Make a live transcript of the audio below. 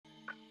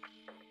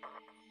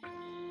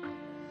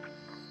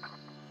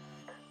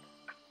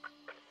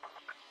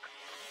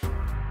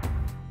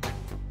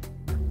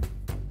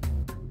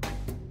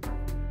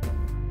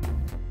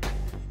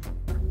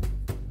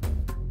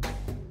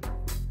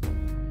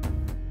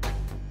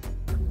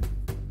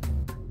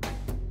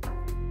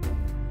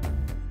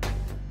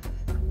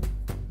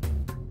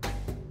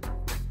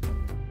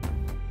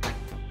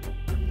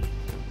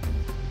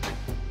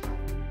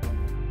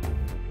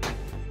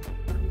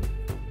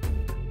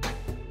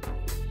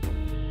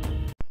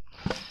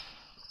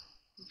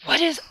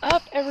What is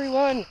up,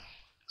 everyone?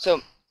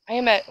 So, I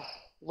am at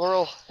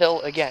Laural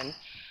Hill again,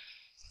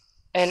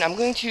 and I'm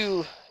going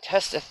to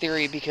test a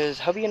theory because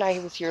hubby and I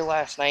was here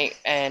last night,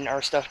 and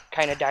our stuff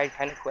kind of died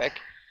kind of quick,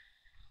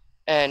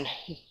 and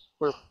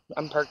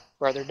I'm parked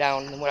farther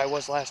down than what I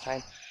was last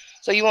time,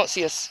 so you won't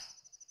see us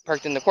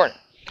parked in the corner.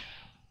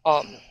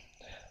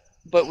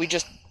 But we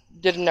just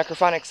did a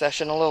Necrophonic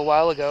session a little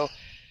while ago,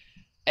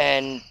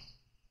 and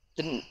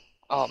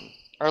our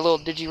little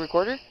digi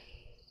recorder,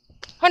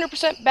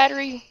 100%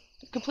 battery,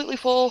 completely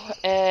full,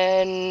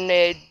 and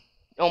it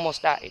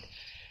almost died.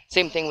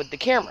 Same thing with the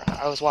camera.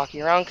 I was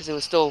walking around because it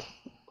was still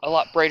a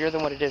lot brighter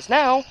than what it is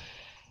now.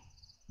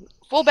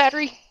 Full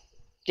battery,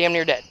 damn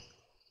near dead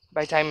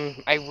by the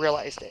time I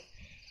realized it.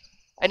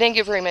 I didn't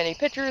get very many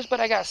pictures, but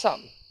I got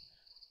some.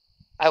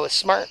 I was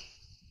smart.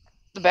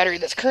 The battery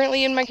that's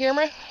currently in my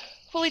camera,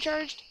 fully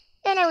charged,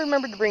 and I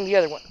remembered to bring the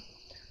other one.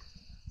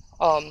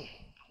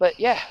 But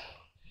yeah,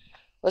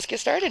 let's get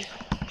started,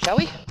 shall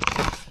we?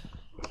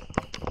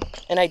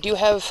 And I do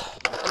have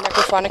a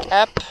Necrophonic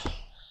app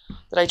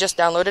that I just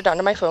downloaded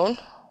onto my phone.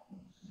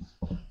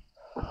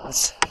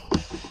 Let's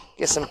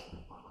get some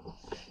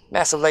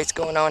massive lights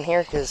going on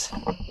here because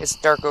it's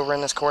dark over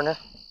in this corner.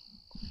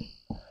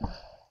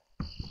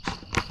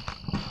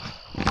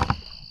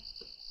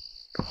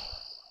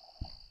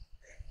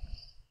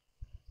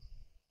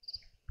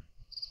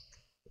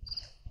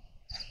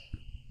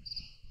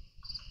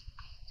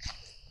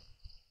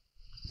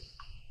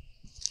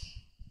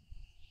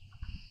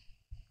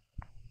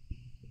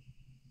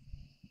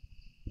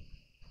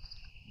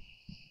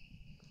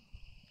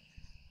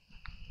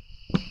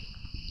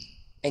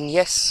 And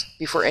yes,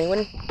 before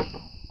anyone,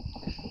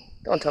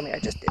 don't tell me I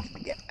just did it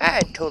again.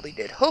 I totally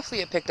did. Hopefully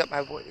it picked up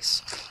my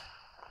voice.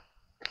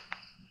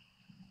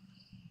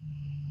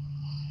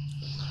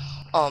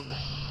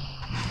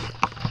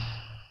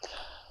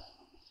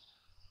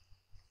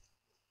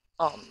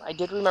 I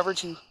did remember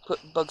to put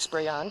bug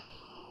spray on.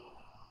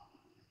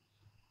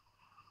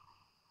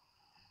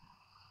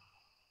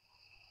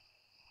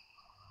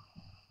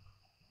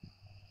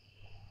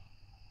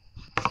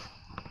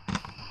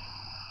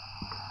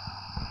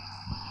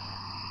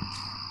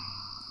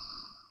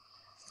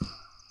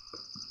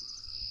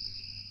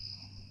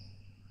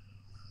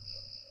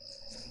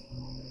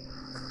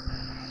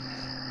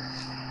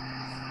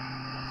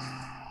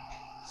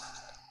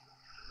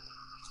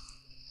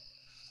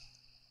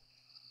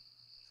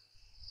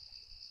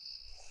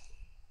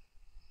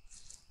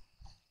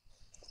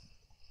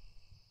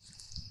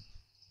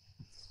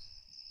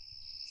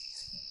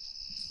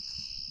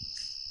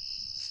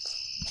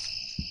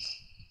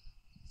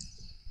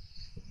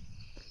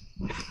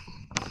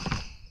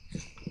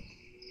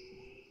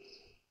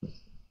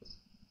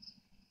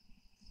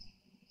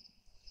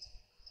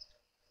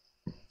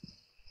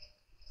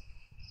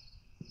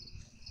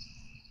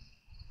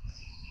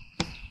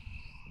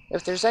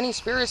 If there's any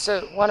spirits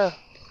that want to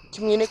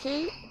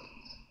communicate,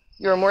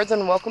 you're more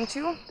than welcome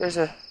to. There's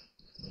a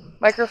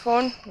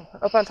microphone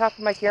up on top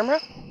of my camera.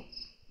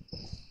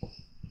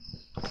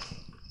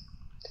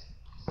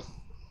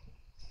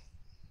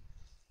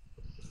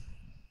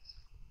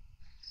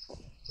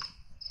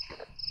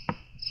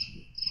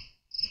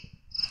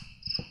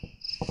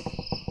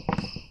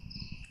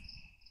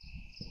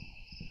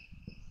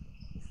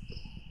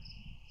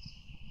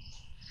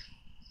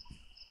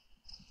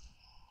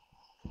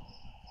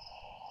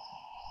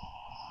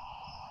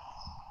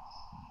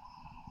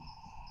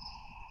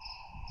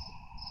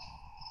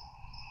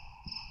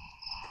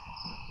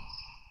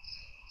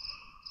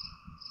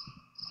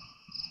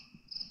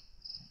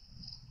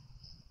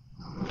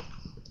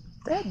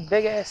 That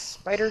big ass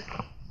spider.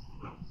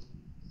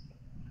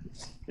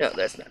 No,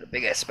 that's not a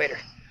big ass spider.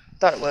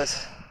 Thought it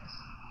was.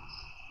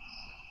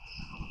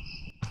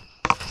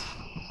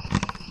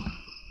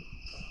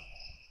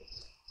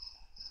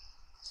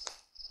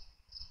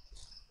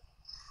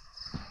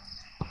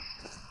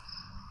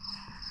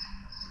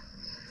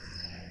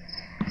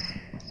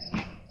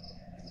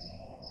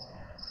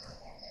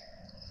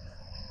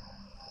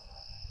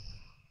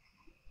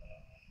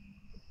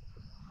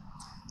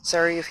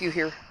 Sorry if you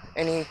hear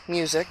any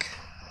music.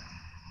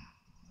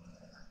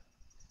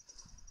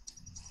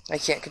 I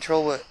can't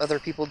control what other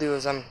people do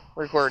as I'm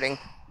recording.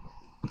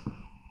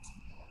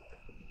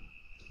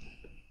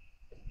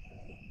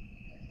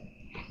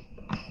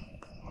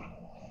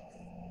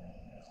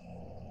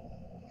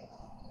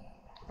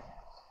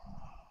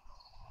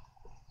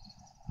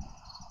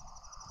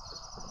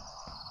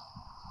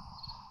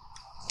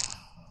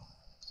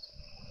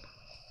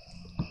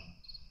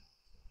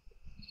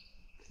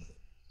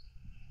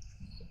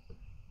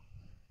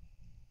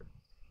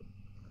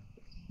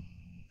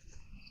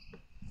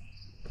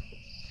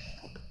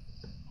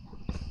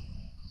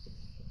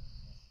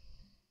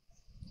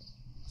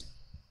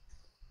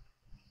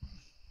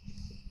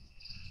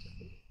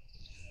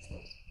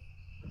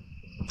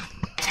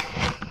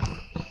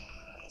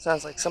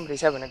 Sounds like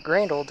somebody's having a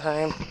grand old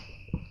time.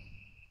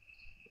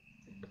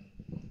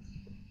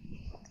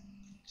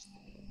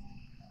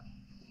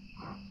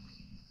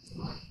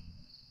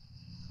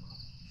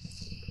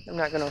 I'm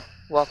not going to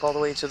walk all the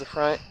way to the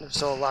front. There's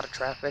still a lot of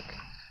traffic.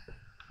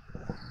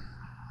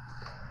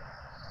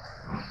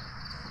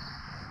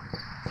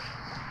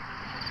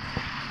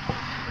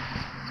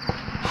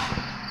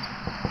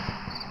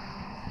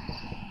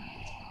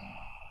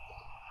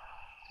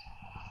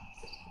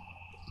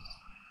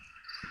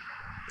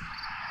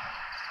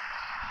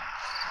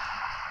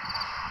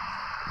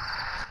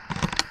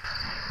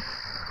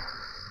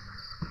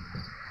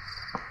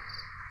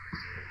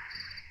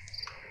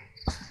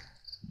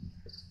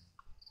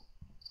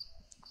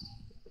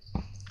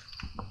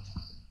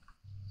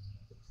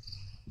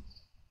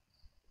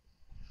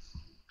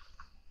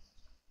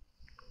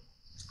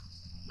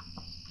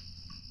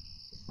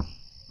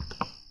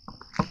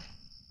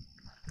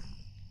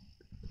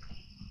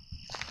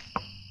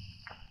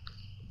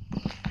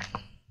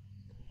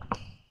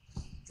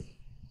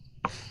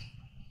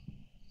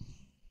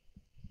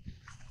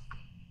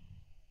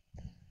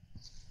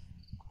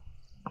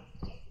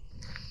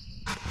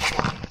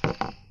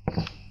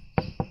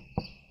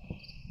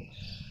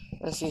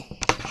 Let's see.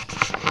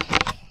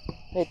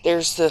 Right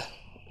there's the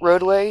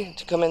roadway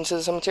to come into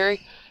the cemetery.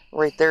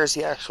 Right there's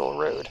the actual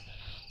road.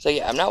 So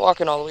yeah, I'm not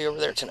walking all the way over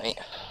there tonight.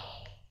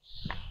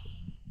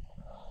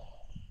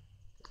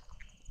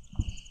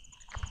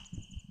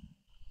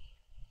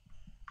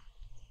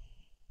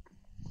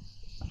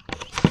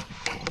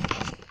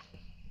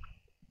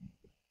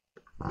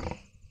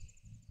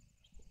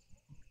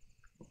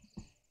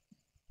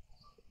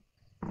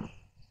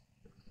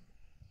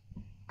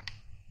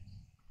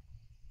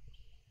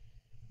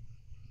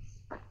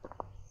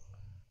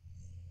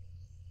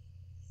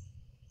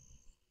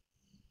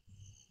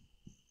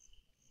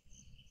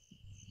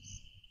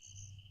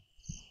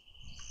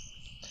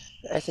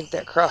 I think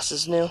that cross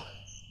is new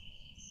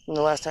from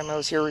the last time I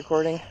was here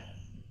recording.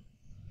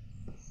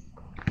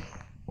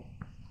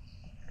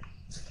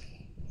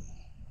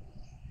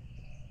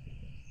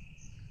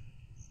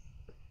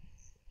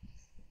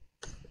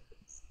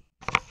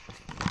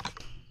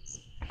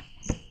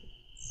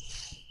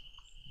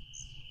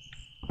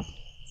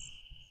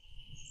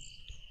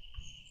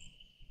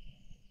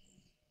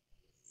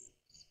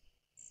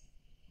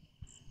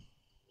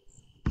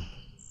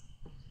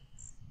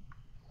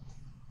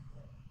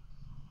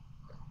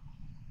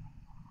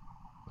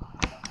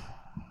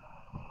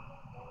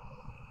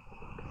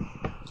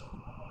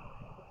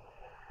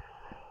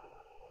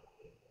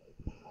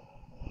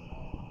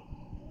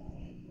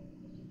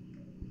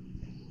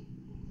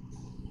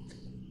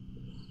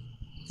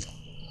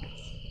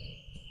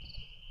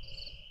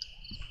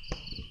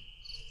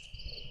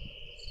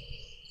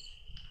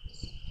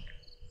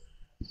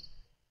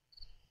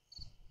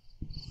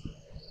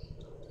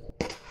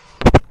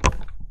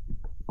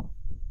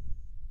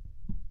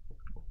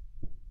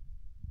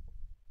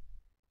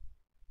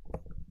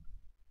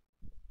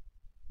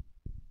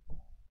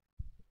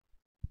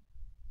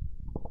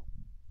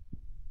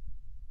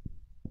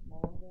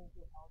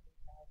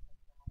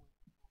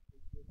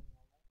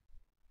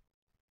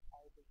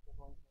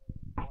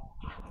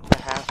 A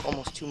half,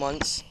 almost 2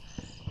 months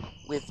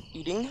with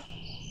eating,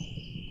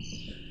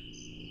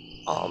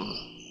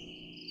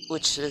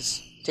 which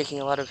is taking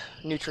a lot of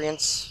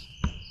nutrients.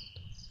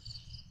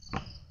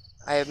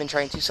 I have been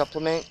trying to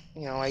supplement.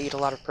 I eat a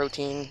lot of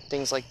protein,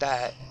 things like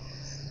that.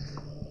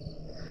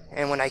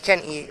 And when I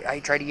can eat, I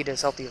try to eat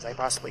as healthy as I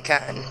possibly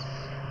can.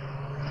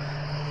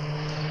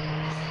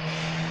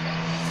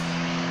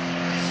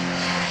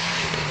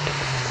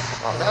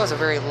 Well, that was a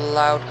very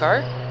loud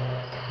car.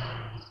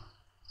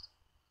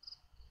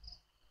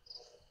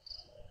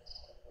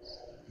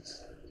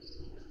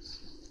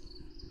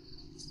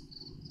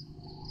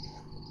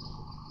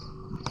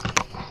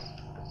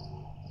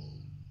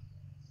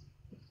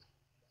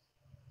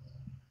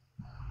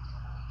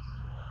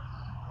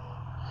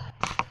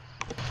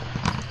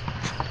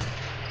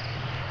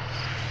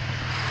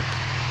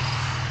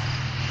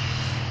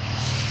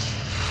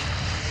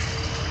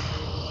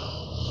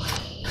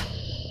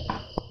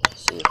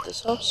 Let's see if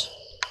this helps.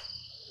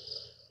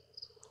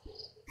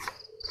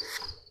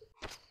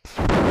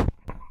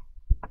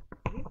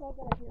 You thought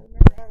that I can't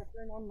remember how to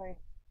turn on my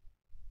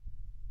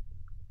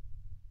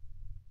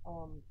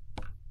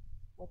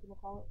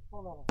whatchamacallit?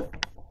 Hold on a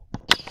second.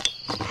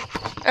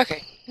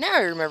 Okay, now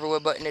I remember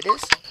what button it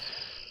is.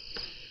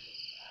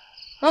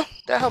 Huh,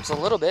 that helps a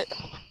little bit.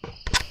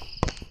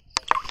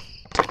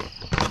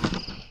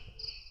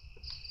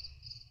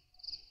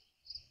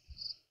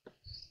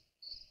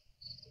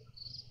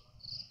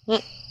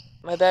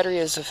 My battery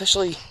is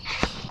officially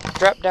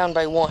dropped down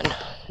by 1.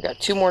 I got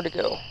 2 more to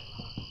go.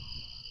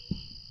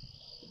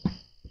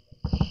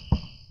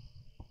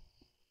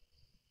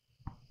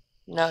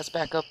 Now it's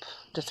back up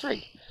to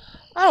 3.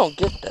 I don't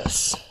get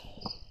this.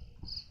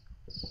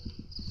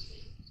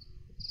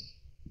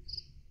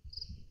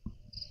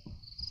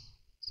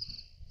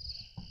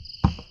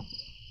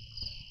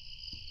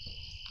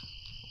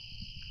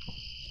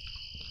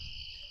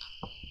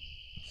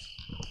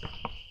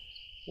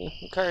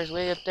 The car is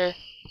way up there.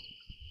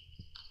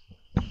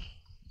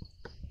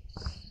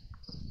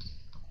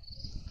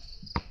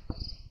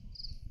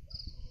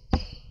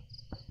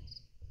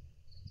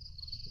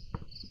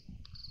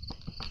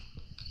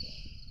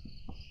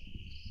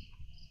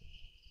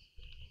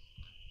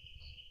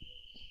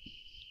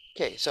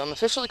 Okay, so I'm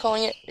officially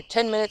calling it. In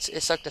 10 minutes,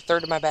 it sucked a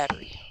third of my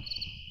battery.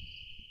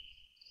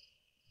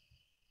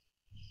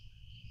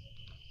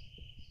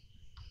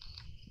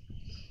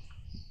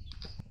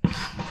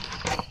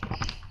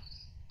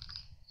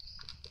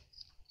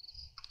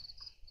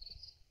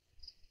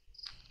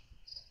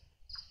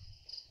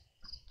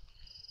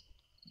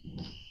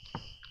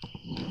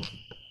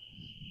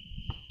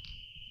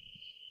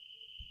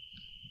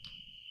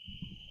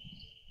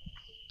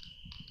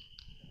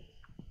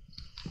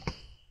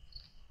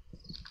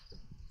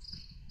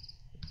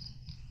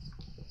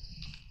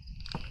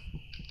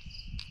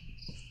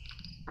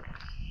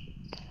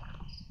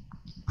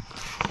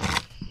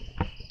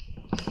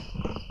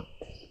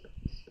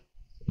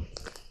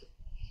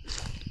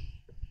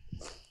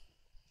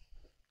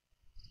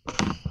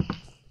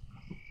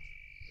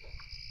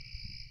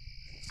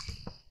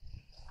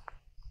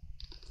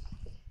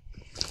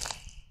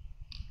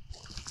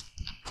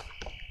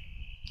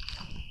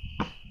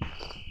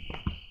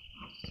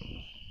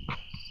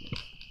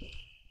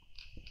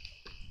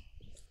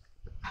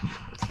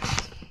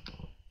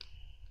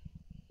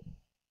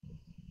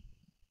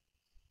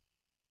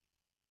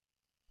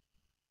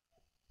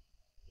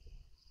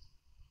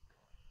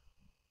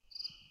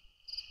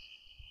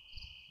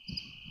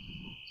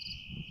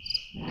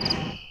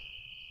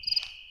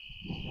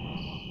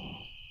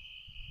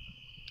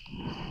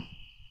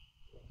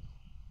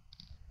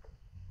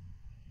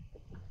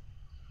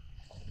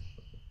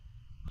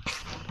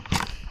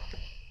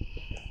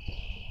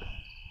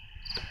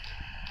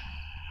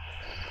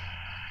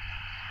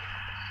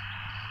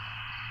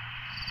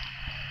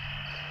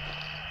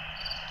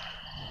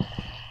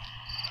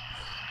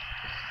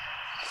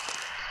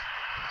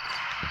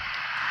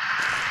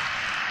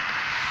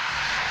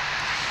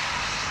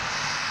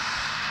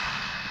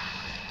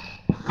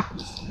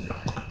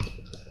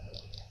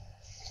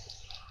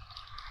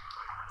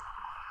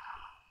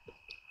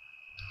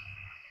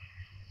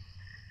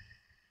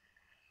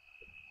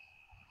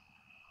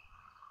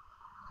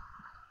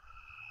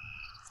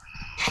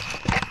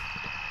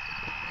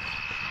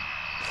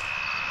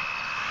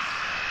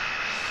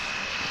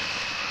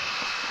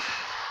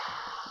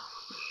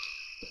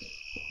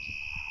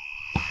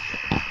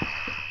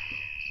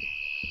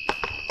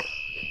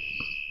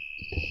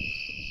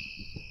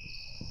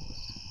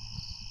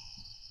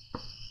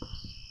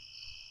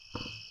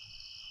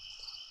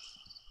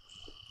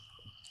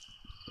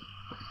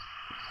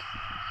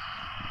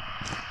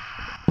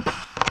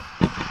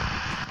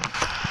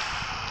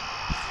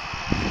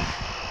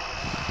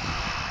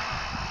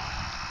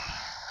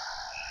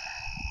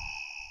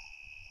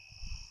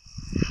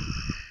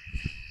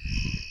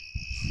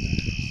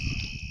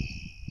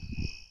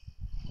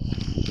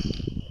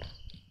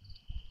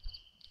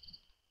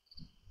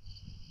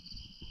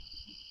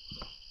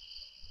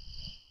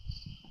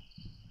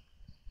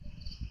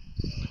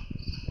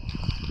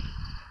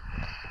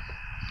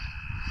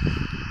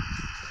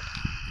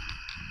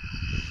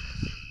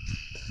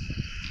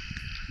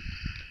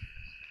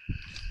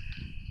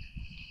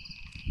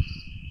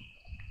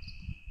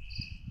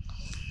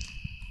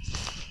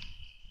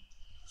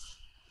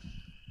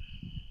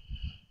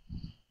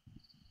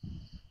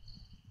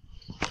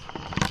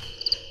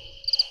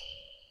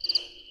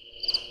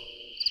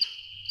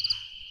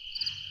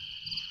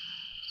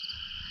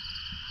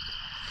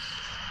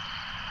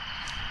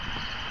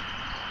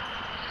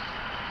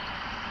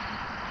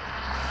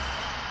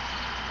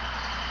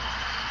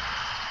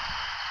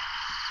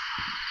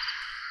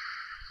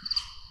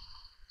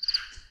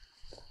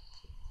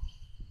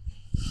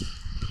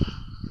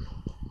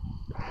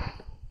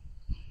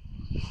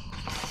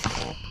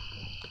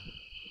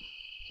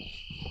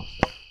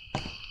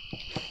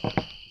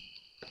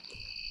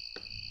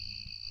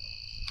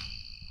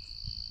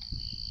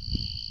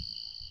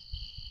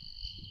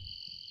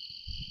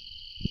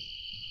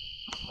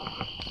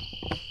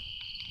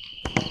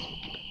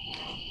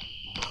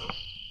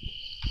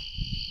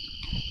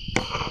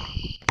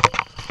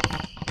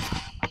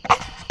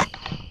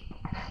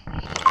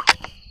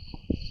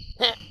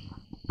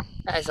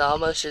 I saw a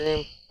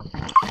mushroom.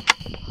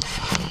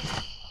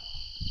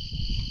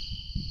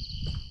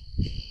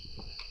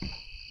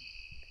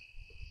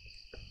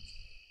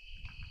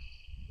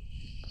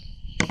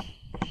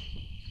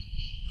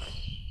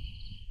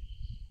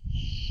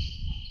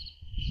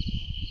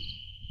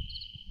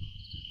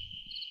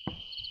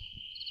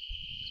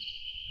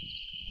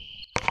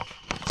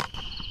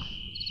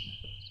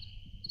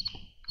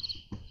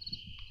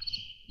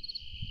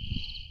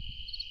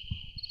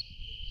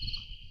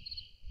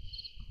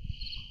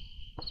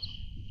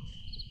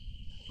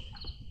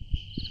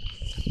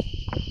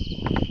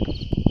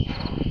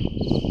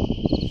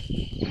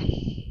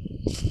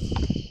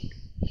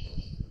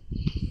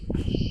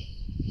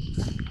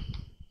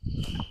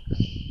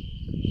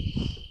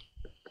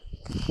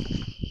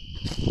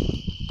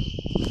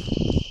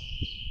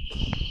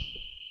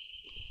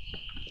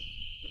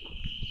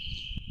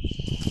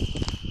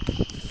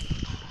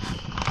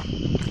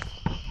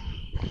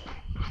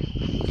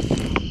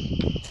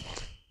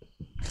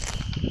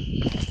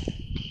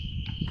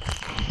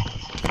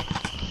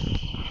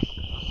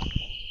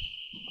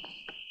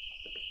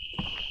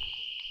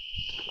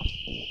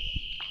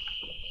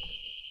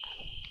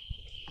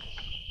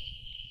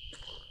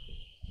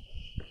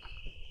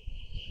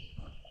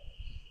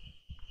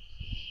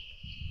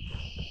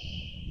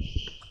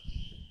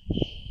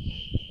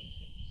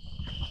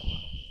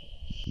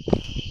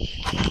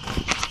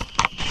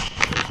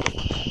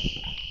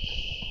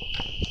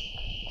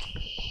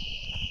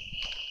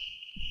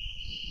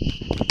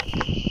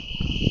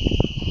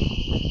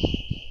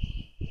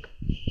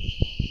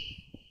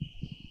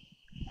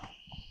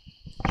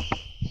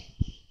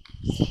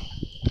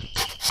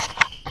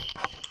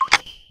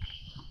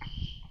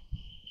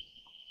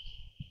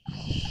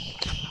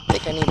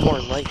 like I need more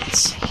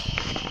lights.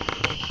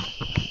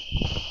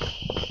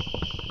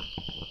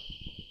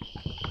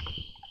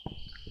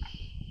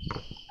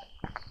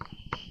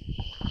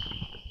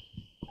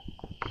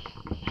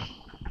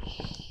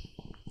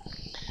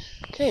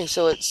 Okay,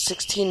 so at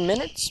 16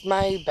 minutes,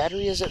 my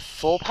battery is at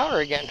full power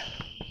again.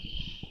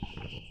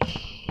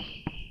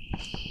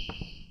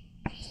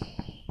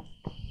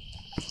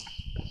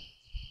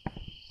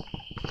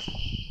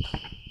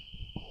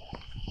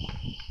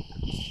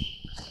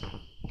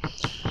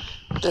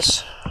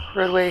 This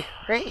roadway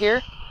right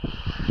here,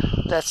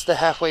 that's the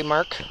halfway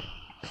mark.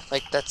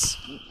 Like, there's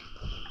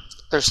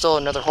still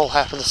another whole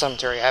half of the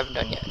cemetery I haven't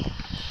done yet.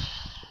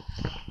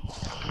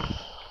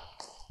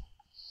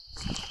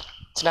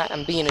 Tonight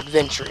I'm being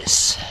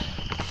adventurous.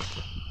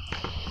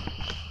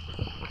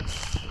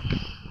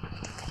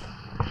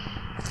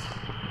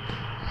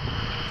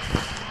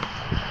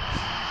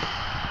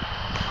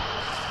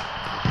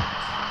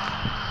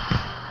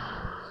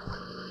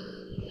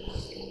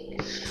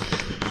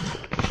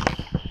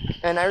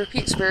 And I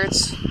repeat,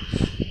 spirits,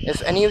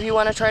 if any of you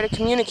want to try to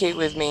communicate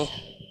with me,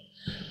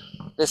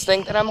 this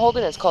thing that I'm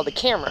holding is called a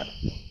camera.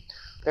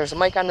 There's a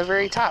mic on the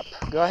very top.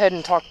 Go ahead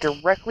and talk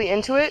directly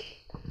into it.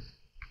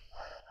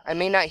 I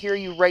may not hear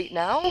you right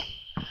now,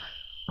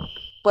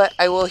 but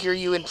I will hear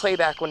you in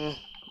playback when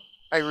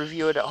I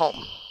review it at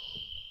home.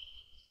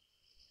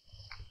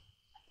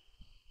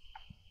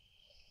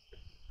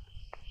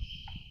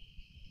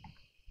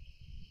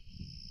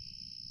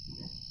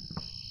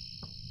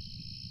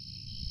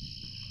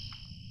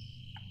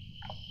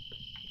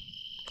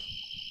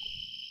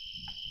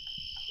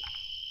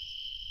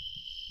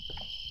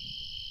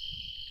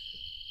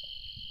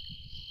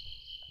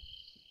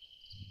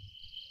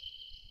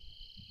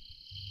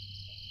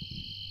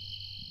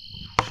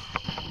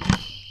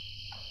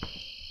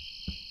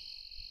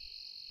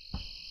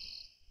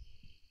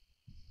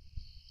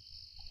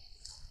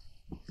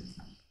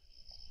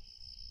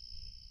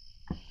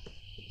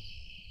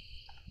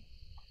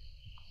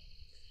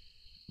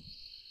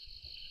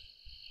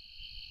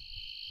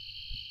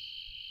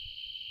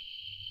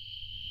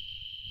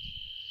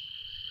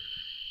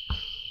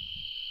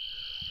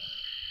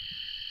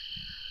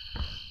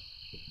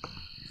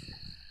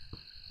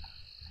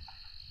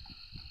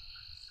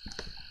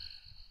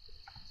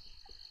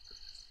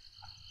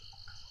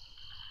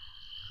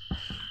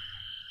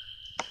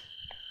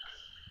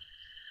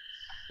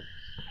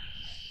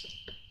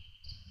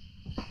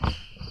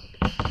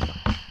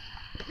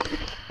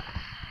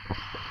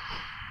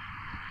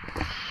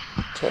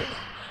 Okay,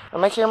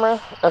 on my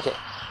camera, okay,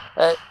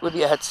 that would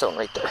be a headstone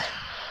right there.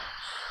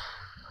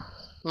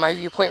 My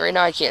viewpoint right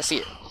now, I can't see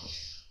it.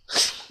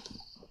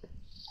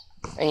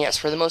 And yes,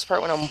 for the most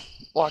part, when I'm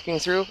walking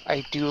through,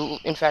 I do,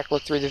 in fact,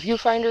 look through the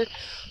viewfinder,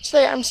 so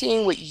that I'm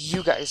seeing what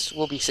you guys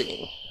will be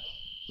seeing.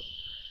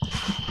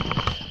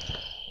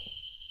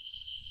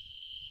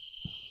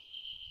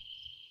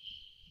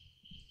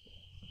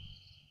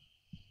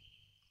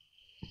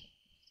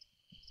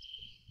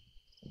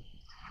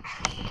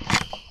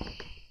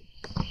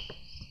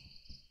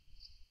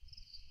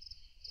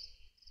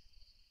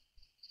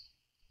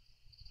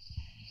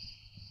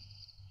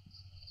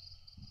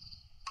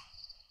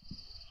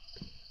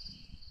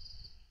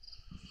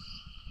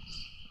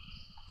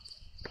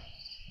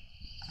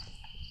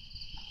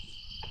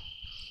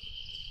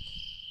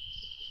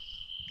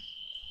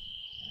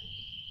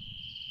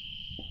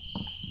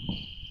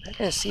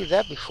 I didn't see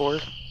that before.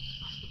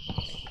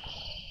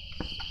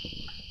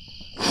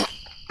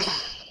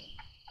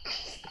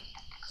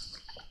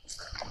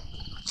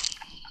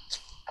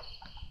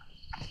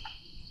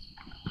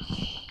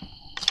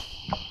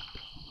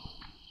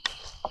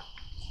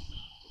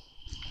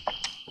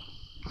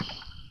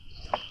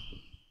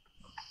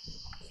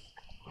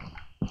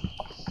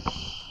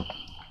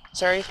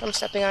 Sorry if I'm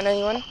stepping on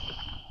anyone.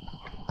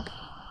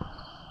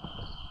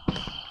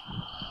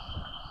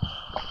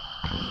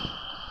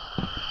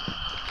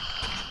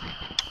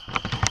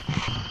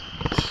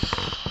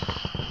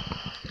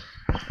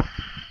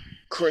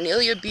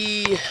 Cornelia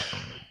B.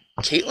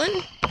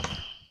 Caitlin?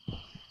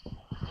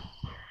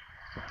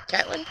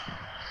 Catlin?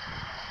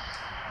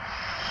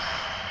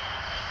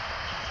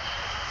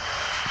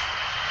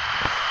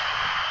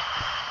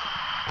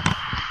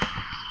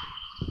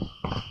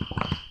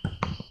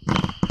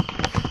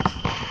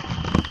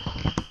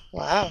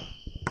 Wow.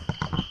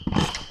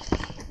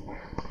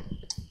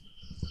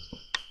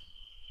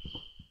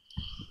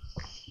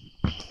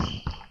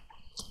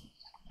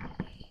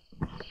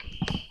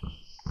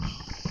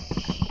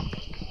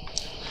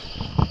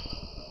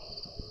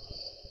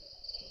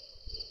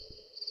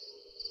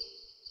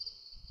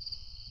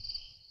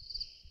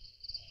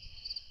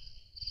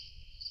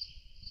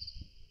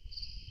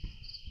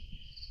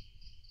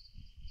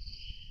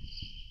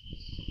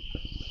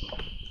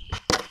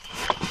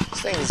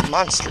 This thing is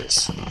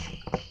monstrous.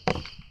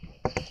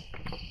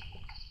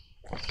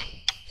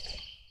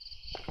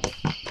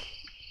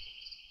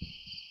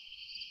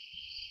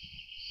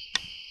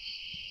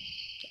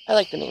 I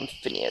like the name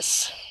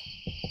Phineas.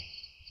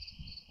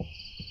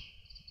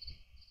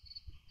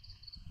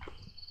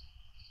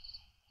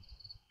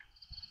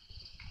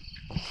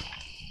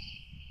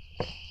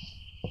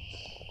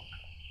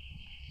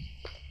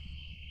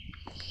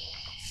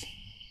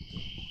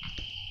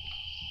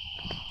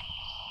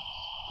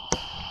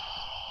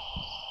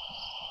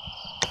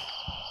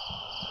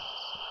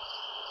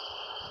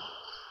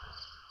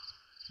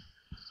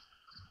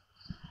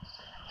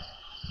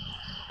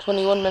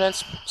 21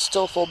 minutes,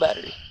 still full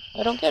battery.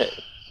 I don't get it.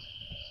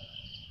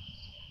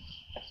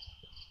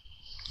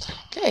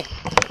 Okay,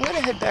 I'm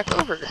gonna head back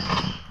over.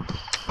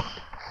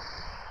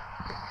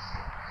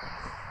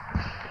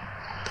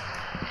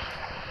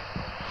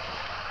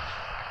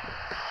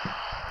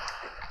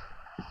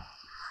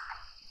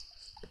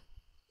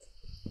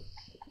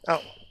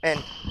 Oh,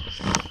 and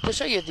to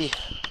show you the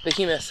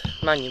Behemoth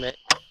Monument,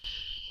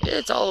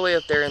 it's all the way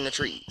up there in the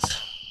trees.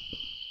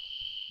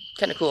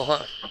 Kinda cool,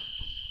 huh?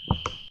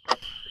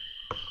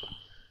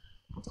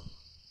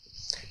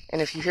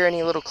 And if you hear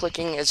any little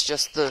clicking, it's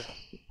just the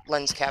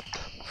lens cap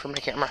for my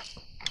camera.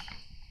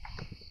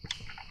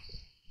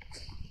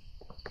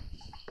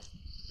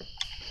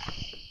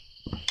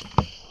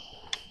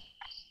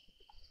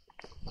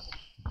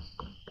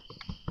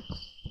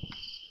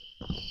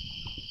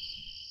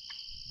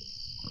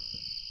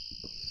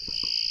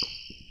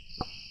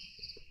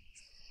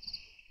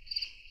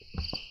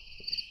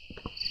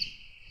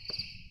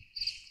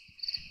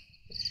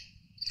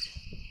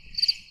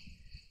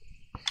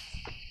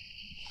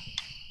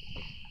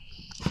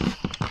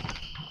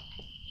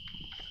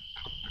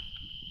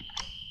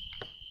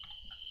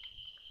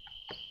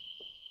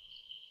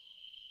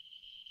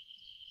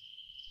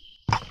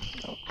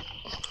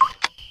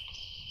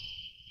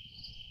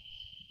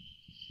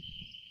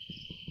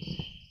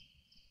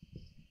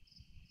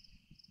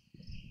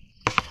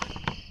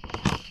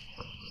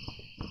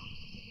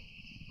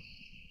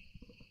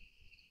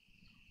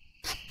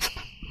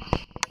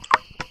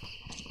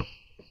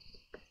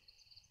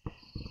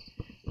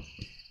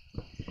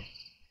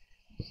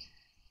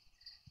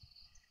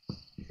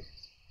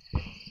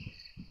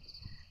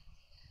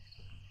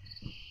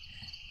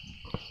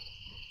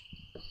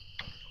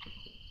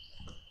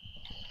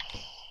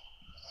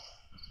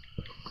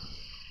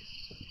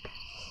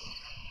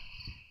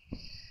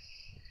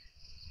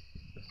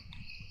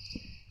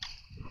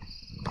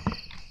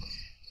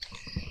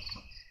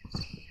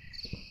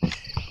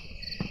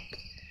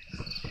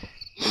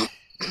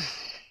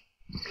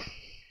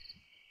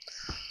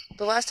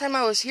 The last time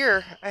I was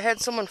here, I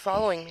had someone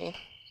following me.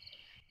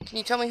 Can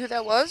you tell me who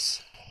that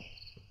was?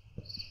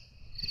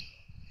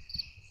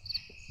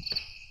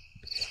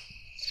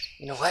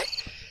 You know what?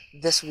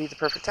 This would be the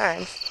perfect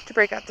time to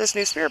break out this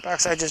new spirit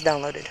box I just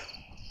downloaded.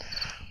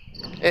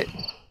 It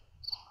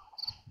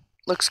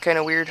looks kind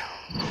of weird.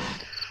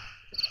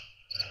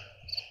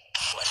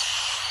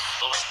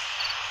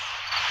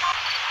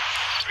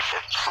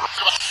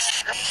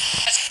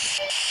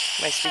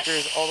 My speaker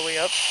is all the way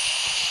up.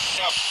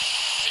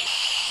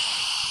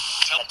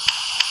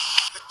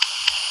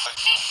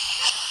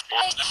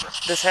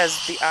 This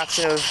has the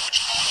option of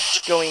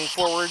going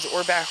forwards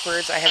or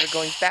backwards. I have it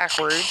going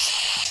backwards.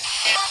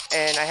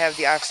 And I have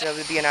the option of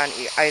it being on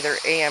either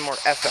AM or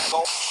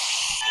FM.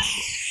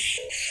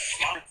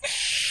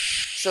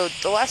 So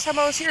the last time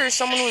I was here,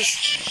 someone was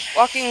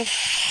walking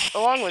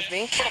along with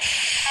me.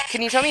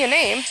 Can you tell me a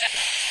name?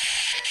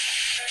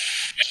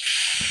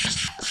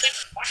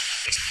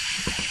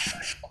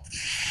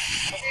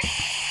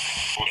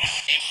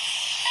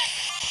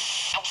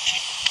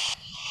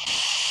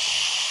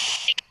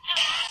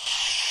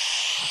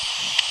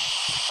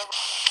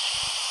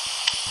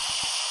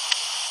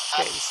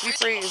 Okay, the sleep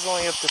rate is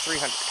only up to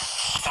 300.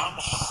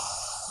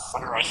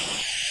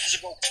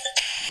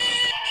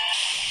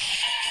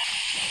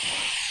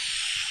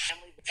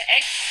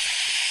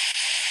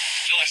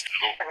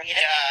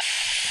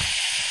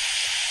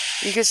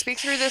 You can speak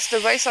through this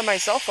device on my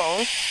cell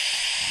phone.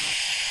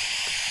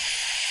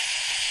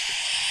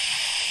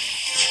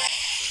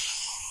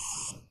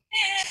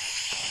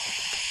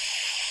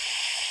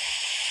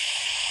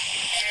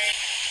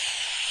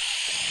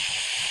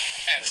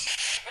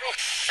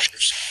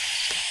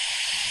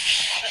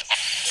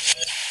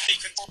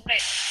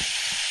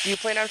 Do you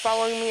plan on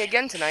following me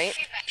again tonight?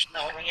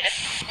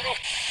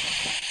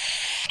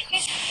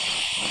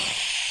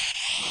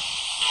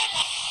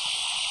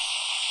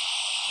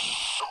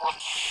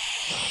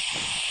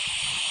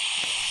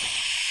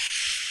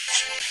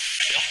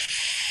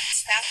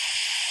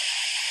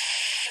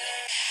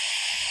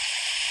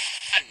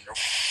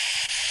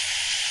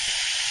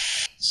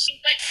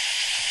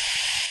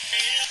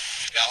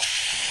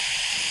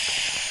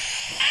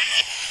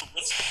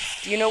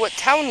 Do you know what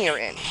town you're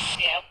in?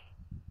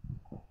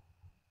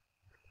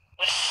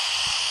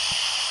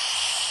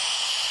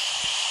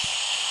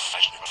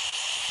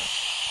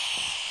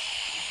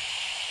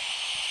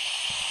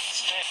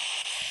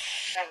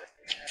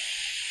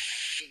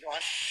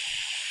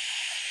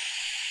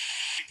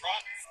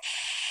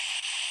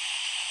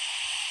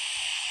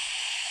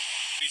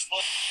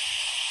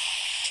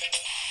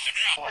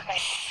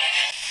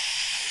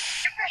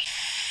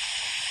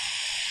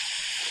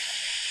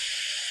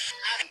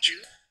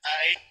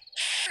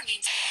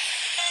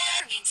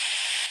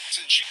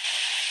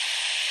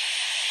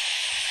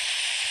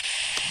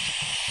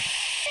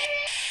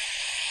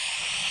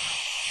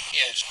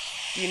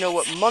 Do you know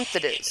what month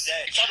it is?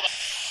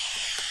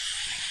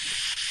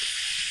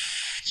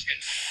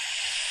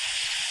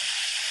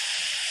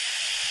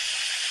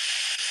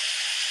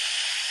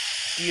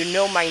 Do you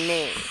know my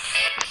name?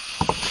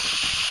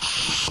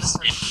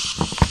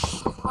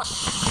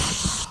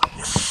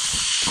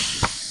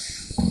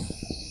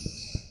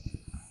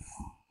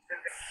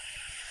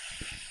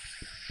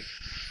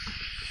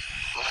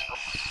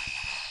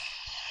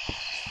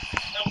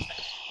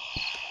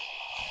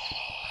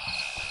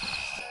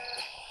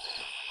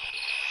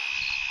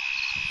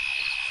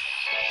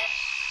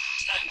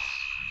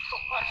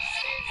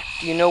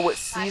 Do you know what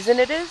season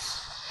it is?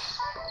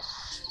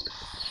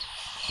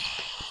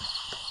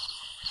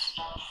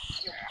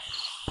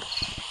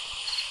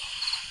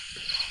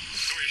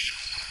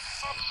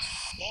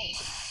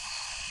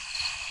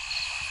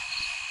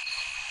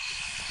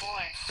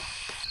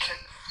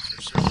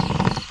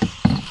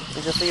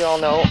 And just so you all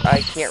know,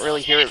 I can't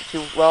really hear it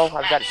too well.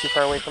 I've got it too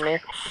far away from me,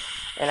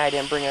 and I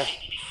didn't bring a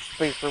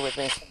speaker with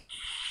me.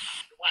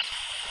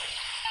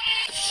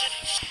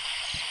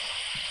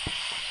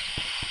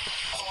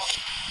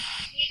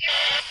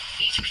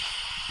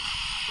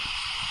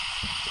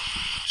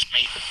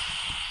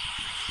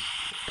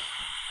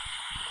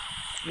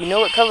 You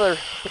know what color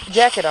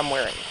jacket I'm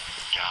wearing?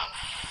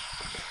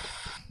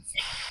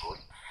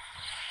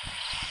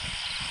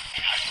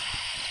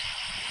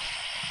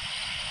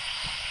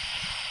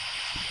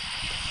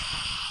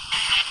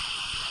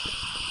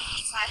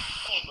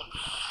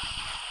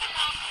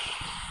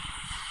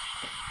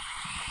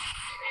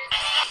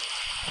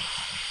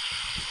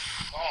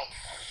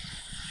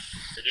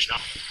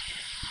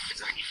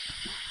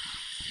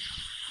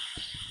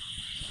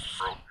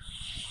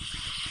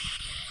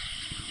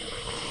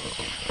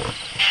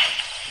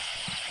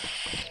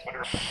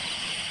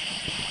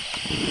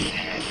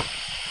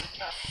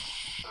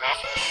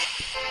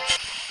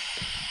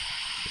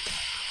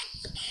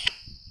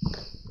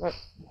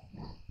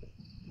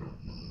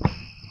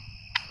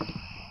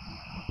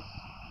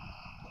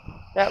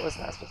 That was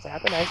not supposed to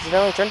happen. I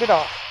accidentally turned it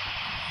off.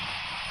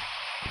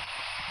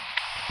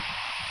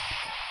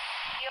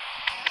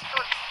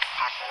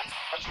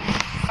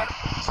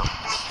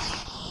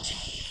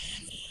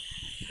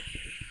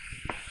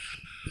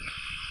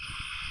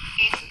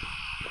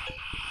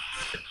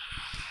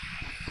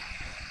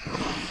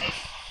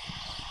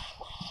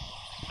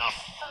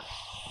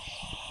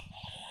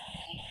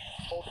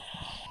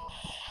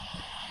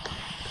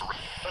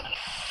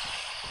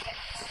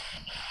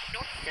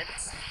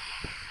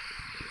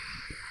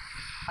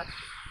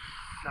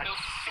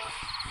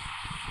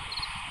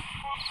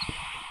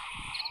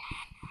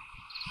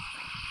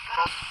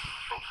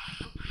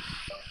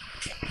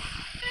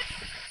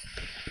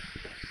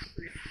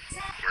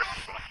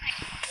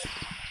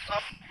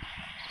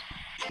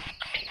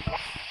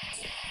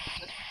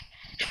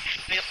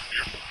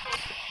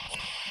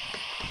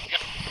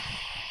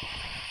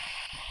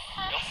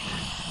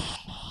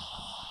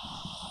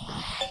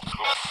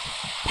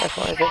 My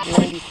phone is at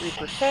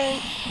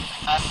 93%.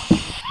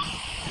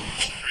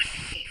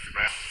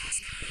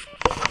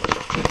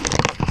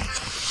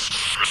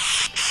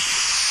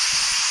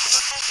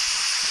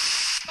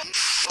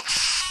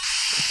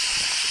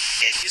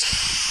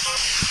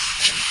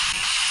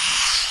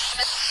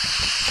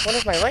 One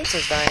of my lights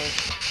is dying.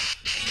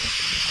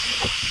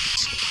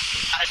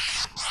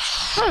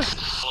 Huh.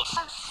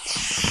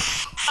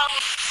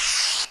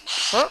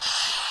 Huh.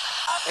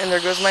 And there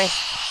goes my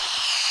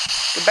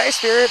goodbye,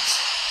 spirits.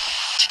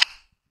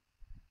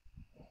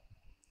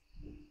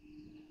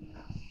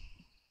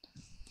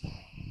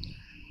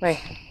 My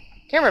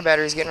camera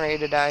battery's getting ready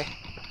to die.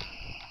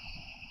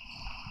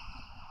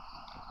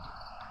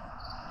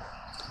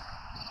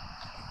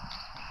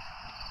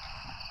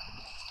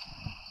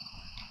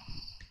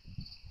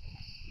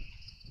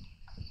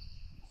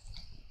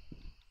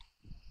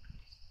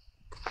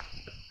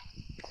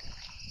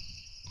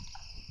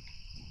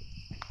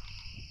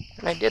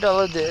 And I did all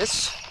of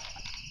this.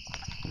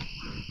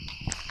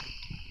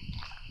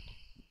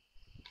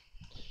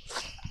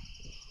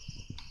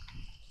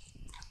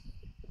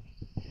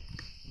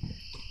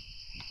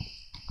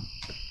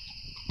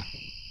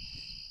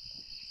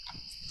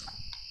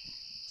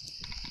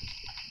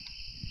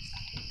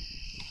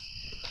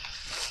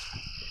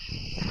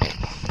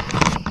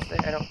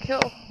 That I don't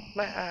kill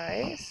my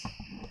eyes.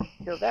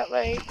 Kill that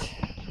light.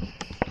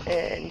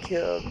 And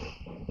kill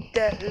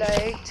that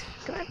light.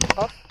 Come on,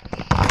 off.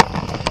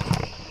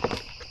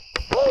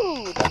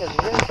 Woo! That is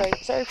really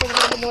bright. Sorry for the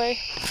wind in the way.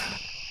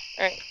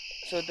 Alright,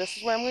 so this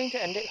is where I'm going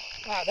to end it.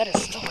 Wow, that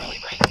is still really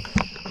bright.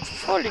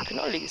 Holy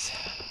cannolis.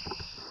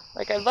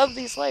 Like, I love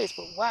these lights,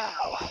 but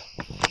wow.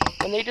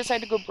 When they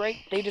decide to go bright,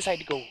 they decide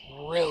to go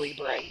really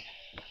bright.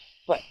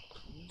 But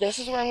this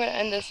is where I'm going to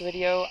end this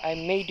video. I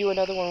may do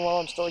another one while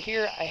I'm still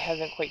here. I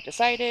haven't quite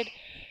decided.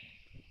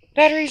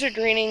 Batteries are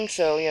draining,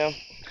 so, you know.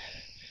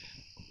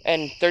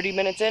 And 30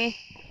 minutes in,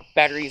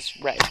 battery's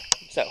red.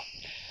 So,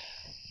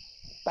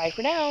 bye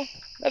for now.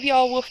 Love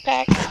y'all,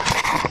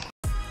 Wolfpack.